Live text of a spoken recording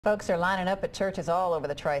Folks are lining up at churches all over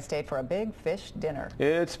the tri-state for a big fish dinner.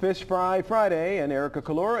 It's Fish Fry Friday, and Erica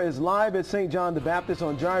Collura is live at St. John the Baptist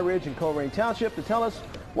on Dry Ridge in Colerain Township to tell us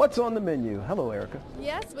what's on the menu. Hello, Erica.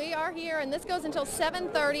 Yes, we are here, and this goes until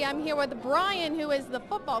 7:30. I'm here with Brian, who is the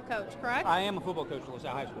football coach, correct? I am a football coach at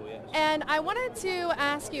LaSalle High School, yes. And I wanted to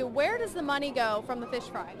ask you, where does the money go from the Fish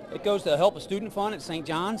Fry? It goes to help a student fund at St.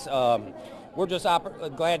 John's. We're just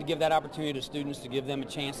glad to give that opportunity to students, to give them a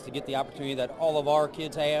chance to get the opportunity that all of our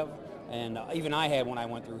kids have. And even I had when I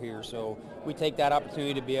went through here. So we take that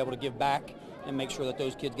opportunity to be able to give back and make sure that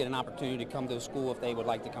those kids get an opportunity to come to the school if they would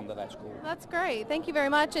like to come to that school. That's great. Thank you very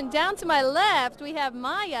much. And down to my left, we have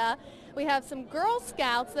Maya. We have some Girl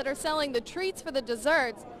Scouts that are selling the treats for the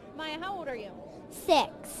desserts. Maya, how old are you? 6.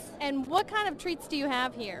 And what kind of treats do you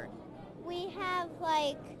have here? We have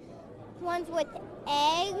like ones with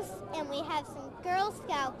eggs, and we have some Girl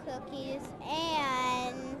Scout cookies,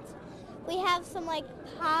 and we have some like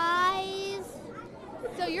pies.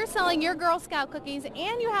 So you're selling your Girl Scout cookies,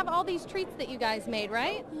 and you have all these treats that you guys made,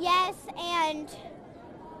 right? Yes, and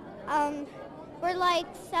we're like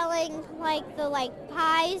selling like the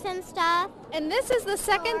pies and stuff. And this is the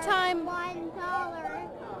second time.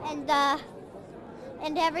 $1,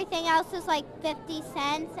 and everything else is like 50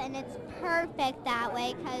 cents, and it's perfect that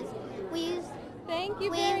way because we Thank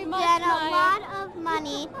you very much, get a Maya. lot of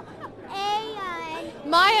money.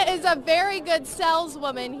 Maya is a very good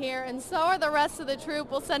saleswoman here, and so are the rest of the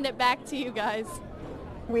troop. We'll send it back to you guys.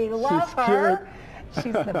 We love her.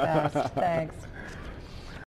 She's the best. Thanks.